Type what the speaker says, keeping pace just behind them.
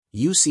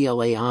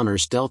UCLA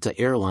honors Delta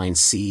Airlines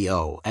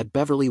CEO at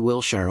Beverly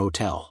Wilshire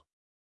Hotel.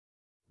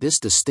 This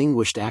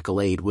distinguished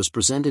accolade was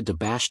presented to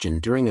Bastian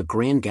during a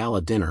grand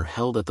gala dinner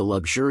held at the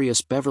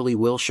luxurious Beverly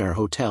Wilshire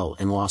Hotel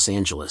in Los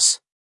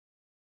Angeles.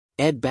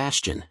 Ed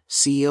Bastian,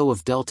 CEO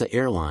of Delta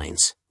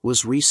Airlines,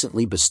 was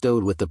recently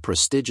bestowed with the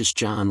prestigious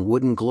John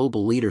Wooden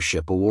Global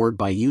Leadership Award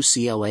by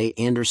UCLA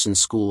Anderson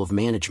School of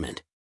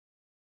Management.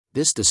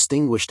 This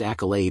distinguished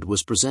accolade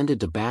was presented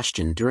to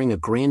Bastian during a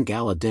grand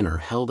gala dinner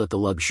held at the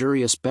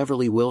luxurious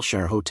Beverly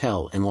Wilshire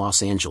Hotel in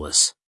Los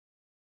Angeles.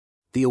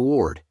 The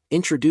award,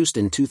 introduced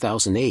in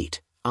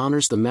 2008,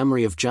 honors the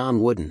memory of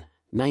John Wooden,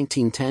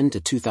 1910 to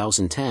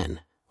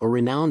 2010, a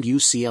renowned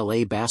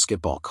UCLA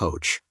basketball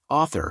coach,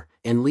 author,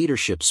 and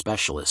leadership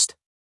specialist.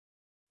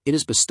 It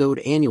is bestowed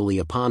annually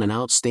upon an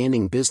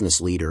outstanding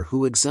business leader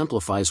who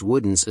exemplifies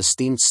Wooden's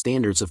esteemed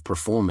standards of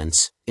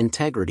performance,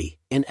 integrity,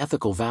 and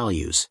ethical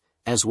values,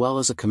 as well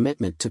as a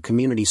commitment to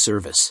community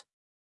service.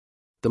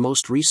 The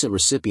most recent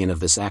recipient of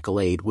this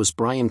accolade was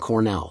Brian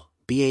Cornell,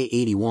 BA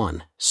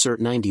 81, Cert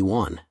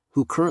 91,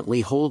 who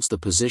currently holds the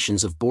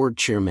positions of board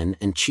chairman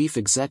and chief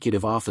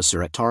executive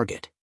officer at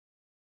Target.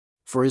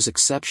 For his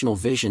exceptional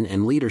vision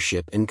and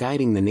leadership in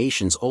guiding the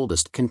nation's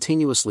oldest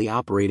continuously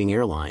operating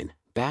airline,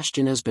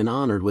 Bastian has been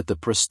honored with the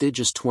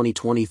prestigious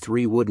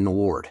 2023 Wooden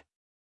Award.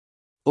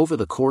 Over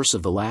the course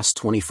of the last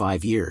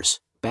 25 years,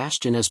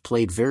 Bastian has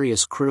played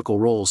various critical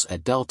roles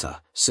at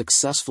Delta,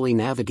 successfully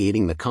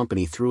navigating the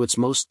company through its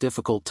most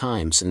difficult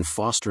times and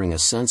fostering a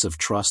sense of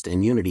trust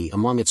and unity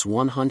among its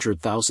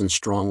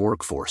 100,000-strong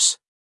workforce.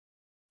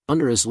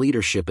 Under his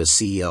leadership as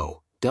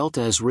CEO,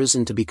 Delta has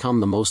risen to become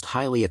the most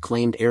highly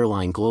acclaimed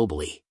airline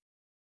globally.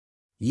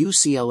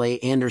 UCLA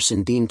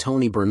Anderson Dean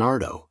Tony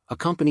Bernardo,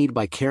 accompanied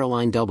by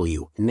Caroline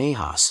W.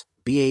 Nahas,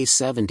 BA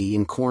 70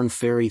 and Korn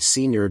Ferry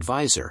Senior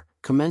Advisor,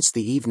 commenced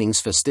the evening's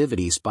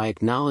festivities by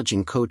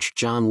acknowledging Coach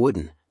John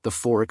Wooden, the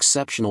 4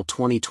 exceptional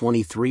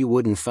 2023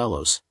 Wooden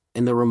Fellows,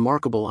 and the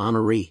remarkable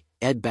honoree,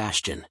 Ed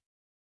Bastian.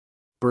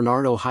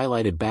 Bernardo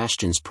highlighted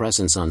Bastian's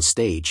presence on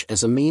stage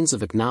as a means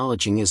of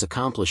acknowledging his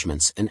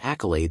accomplishments and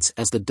accolades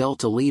as the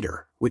Delta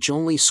leader, which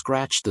only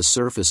scratched the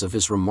surface of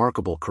his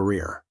remarkable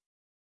career.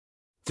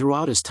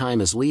 Throughout his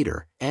time as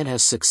leader, Ed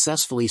has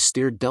successfully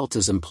steered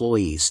Delta's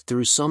employees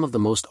through some of the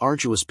most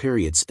arduous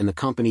periods in the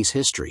company's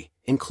history,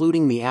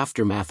 including the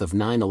aftermath of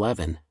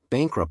 9/11,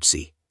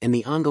 bankruptcy, and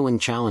the ongoing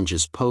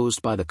challenges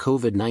posed by the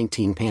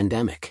COVID-19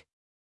 pandemic.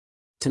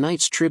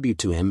 Tonight's tribute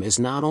to him is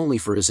not only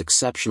for his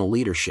exceptional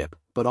leadership,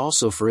 but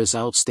also for his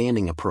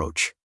outstanding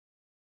approach.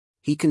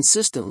 He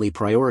consistently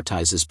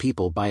prioritizes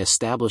people by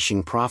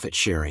establishing profit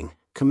sharing,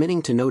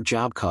 committing to no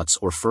job cuts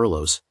or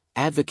furloughs,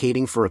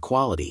 advocating for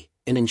equality,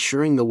 and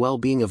ensuring the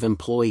well-being of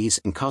employees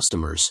and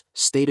customers,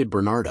 stated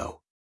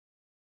Bernardo.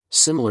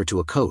 Similar to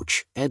a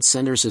coach, Ed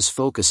centers his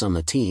focus on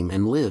the team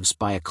and lives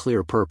by a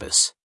clear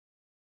purpose.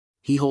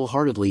 He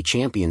wholeheartedly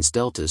champions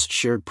Delta's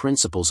shared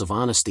principles of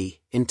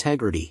honesty,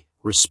 integrity,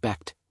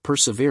 respect,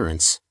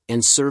 perseverance,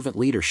 and servant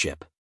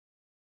leadership.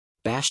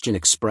 Bastian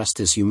expressed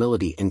his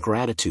humility and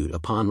gratitude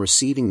upon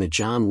receiving the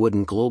John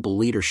Wooden Global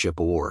Leadership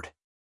Award.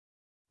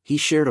 He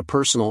shared a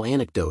personal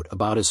anecdote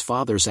about his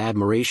father's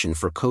admiration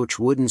for Coach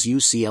Wooden's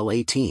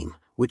UCLA team,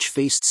 which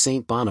faced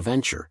St.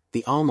 Bonaventure,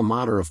 the alma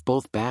mater of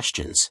both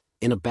Bastians,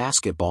 in a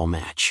basketball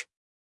match.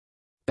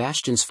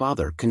 Bastian's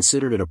father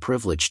considered it a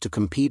privilege to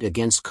compete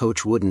against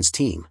Coach Wooden's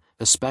team,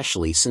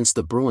 especially since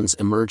the Bruins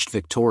emerged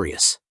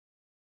victorious.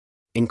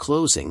 In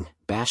closing,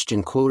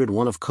 Bastian quoted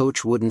one of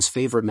Coach Wooden's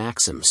favorite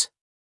maxims.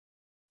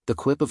 The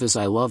quip of his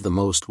 "I love the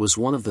most" was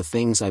one of the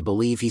things I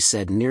believe he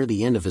said near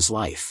the end of his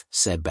life,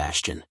 said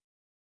Bastian.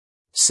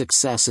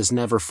 Success is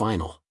never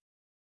final.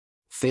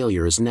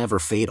 Failure is never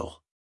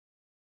fatal.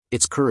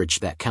 It's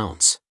courage that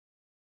counts.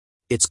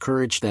 It's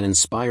courage that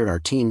inspired our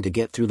team to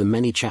get through the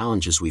many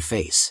challenges we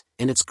face,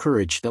 and it's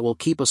courage that will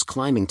keep us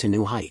climbing to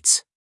new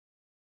heights.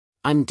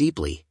 I'm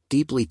deeply,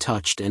 deeply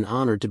touched and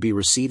honored to be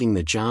receiving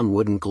the John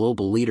Wooden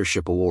Global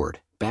Leadership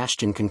Award,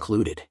 Bastian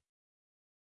concluded.